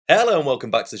Hello and welcome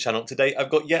back to the channel. Today I've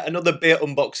got yet another beer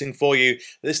unboxing for you.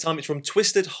 This time it's from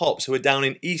Twisted Hops, who are down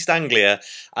in East Anglia,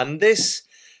 and this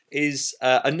is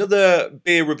another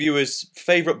beer reviewer's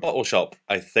favourite bottle shop,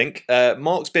 I think.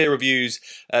 Mark's Beer Reviews,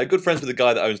 good friends with the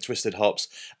guy that owns Twisted Hops,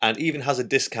 and even has a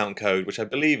discount code which I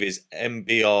believe is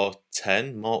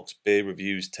MBR10, Mark's Beer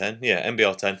Reviews 10, yeah,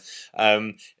 MBR10.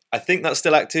 I think that's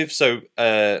still active, so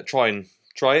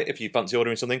try it if you fancy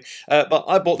ordering something. But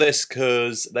I bought this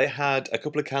because they had a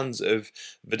couple of cans of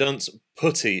Verdant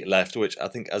Putty left, which I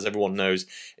think, as everyone knows,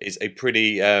 is a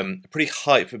pretty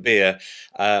hype beer.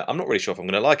 I'm not really sure if I'm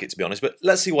going to like it, to be honest, but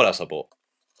let's see what else I bought.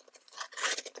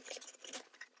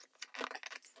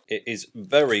 It is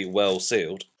very well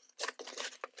sealed.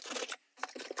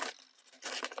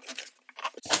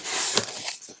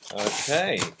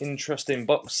 Okay, interesting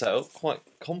box setup, quite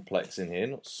complex in here,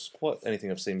 not quite anything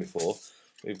I've seen before.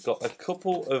 We've got a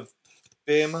couple of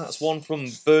beer mats, one from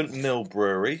Burnt Mill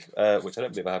Brewery, which I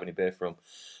don't believe I have any beer from,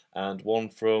 and one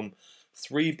from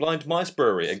Three Blind Mice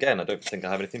Brewery. Again, I don't think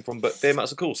I have anything from, but beer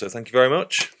mats are cool, so thank you very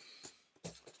much.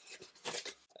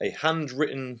 A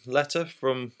handwritten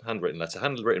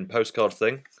postcard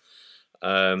thing.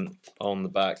 On the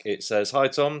back it says, "Hi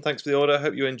Tom, thanks for the order,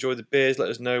 hope you enjoy the beers, let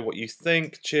us know what you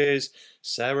think, cheers,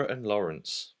 Sarah and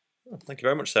Lawrence." Oh, thank you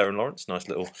very much, Sarah and Lawrence. Nice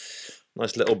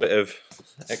little bit of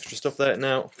extra stuff there.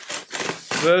 Now,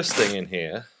 first thing in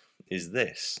here is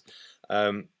this.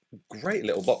 Great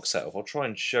little box setup. I'll try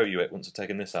and show you it once I've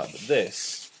taken this out, but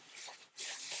this,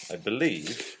 I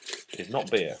believe, is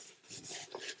not beer.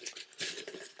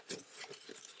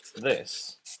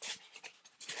 This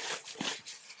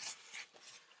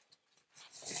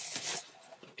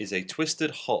is a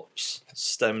Twisted Hops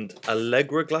stemmed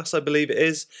Allegra glass, I believe it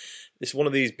is. It's one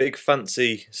of these big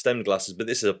fancy stemmed glasses, but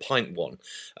this is a pint one.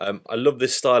 I love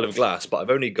this style of glass, but I've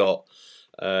only got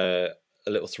a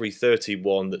little 330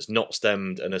 one that's not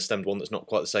stemmed and a stemmed one that's not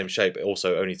quite the same shape, but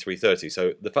also only 330.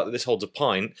 So the fact that this holds a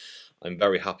pint, I'm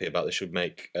very happy about. This should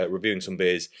make reviewing some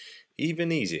beers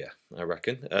even easier, I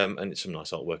reckon. And it's some nice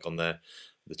artwork on there.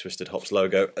 The Twisted Hops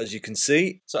logo, as you can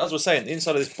see. So as we're saying, the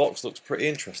inside of this box looks pretty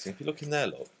interesting. If you look in there,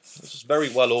 look, it's just very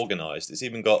well organised. It's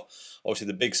even got, obviously,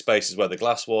 the big spaces where the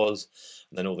glass was,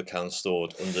 and then all the cans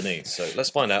stored underneath. So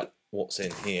let's find out what's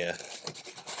in here.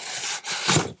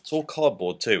 It's all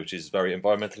cardboard too, which is very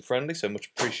environmentally friendly, so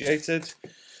much appreciated.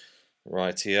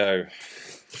 Rightio.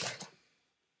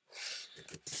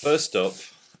 First up,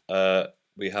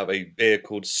 we have a beer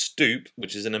called Stoop,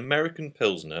 which is an American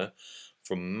Pilsner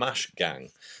from Mash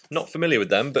Gang. Not familiar with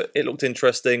them, but it looked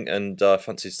interesting, and I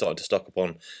fancied starting to stock up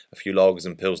on a few lagers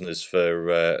and pilsners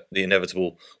for the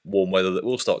inevitable warm weather that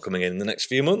will start coming in the next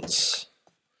few months.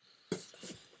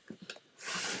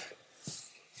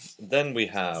 Then we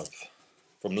have,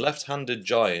 from Left-Handed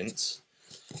Giants,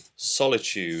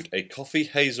 Solitude, a coffee,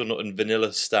 hazelnut and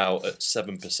vanilla stout at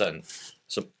 7%.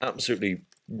 Some absolutely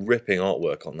ripping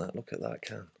artwork on that. Look at that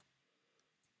can.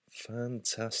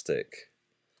 Fantastic.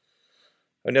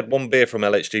 I only had one beer from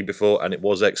LHG before and it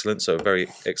was excellent, so very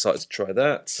excited to try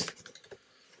that.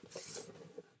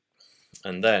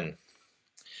 And then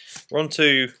we're on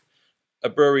to a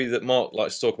brewery that Mark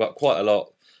likes to talk about quite a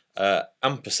lot,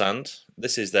 Ampersand.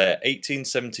 This is their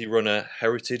 1870 runner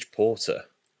Heritage Porter,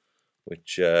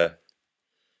 which, if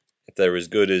they're as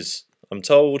good as I'm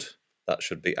told, that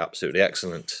should be absolutely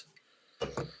excellent.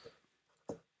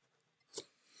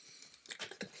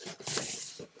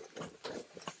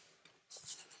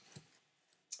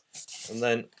 And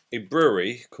then a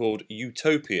brewery called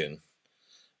Utopian.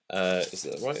 Is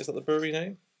that right? Is that the brewery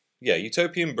name? Yeah,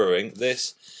 Utopian Brewing.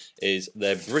 This is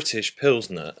their British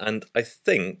Pilsner, and I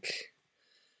think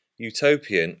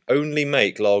Utopian only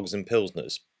make lagers and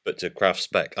pilsners, but to craft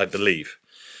spec, I believe.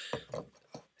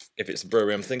 If it's the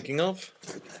brewery I'm thinking of.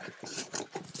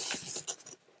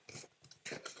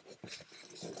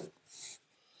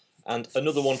 And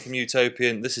another one from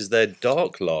Utopian. This is their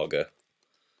dark lager.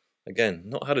 Again,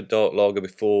 not had a dark lager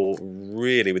before,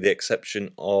 really, with the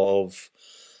exception of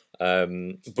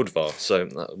Budvar, so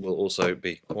that will also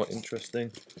be quite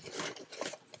interesting.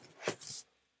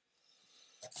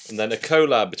 And then a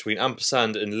collab between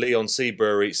Ampersand and Leon Sea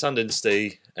Brewery, Sand and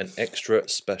Sea, an extra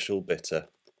special bitter.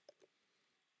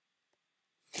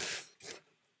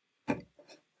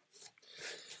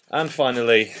 And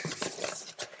finally,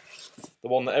 the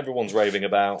one that everyone's raving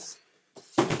about,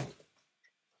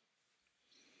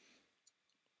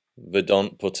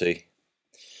 Verdant Putty.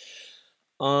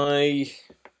 I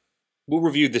will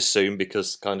review this soon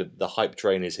because kind of the hype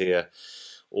train is here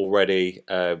already.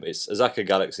 It's Azaka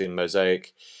Galaxy and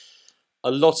Mosaic.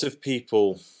 A lot of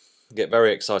people get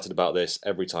very excited about this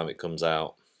every time it comes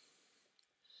out.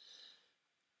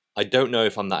 I don't know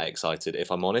if I'm that excited,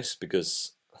 if I'm honest,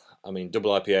 because I mean,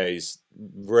 double IPAs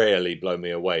rarely blow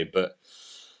me away, but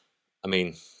I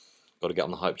mean, got to get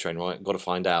on the hype train, right? Got to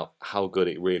find out how good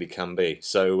it really can be.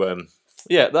 So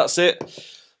yeah, that's it.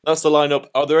 That's the lineup.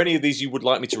 Are there any of these you would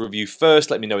like me to review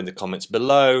first? Let me know in the comments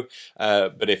below.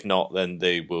 But if not, then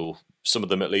some of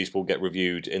them at least will get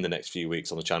reviewed in the next few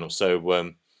weeks on the channel.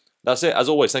 So that's it. As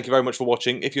always, thank you very much for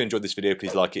watching. If you enjoyed this video,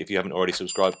 please like it. If you haven't already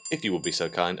subscribed, if you would be so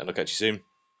kind, and I'll catch you soon.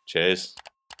 Cheers.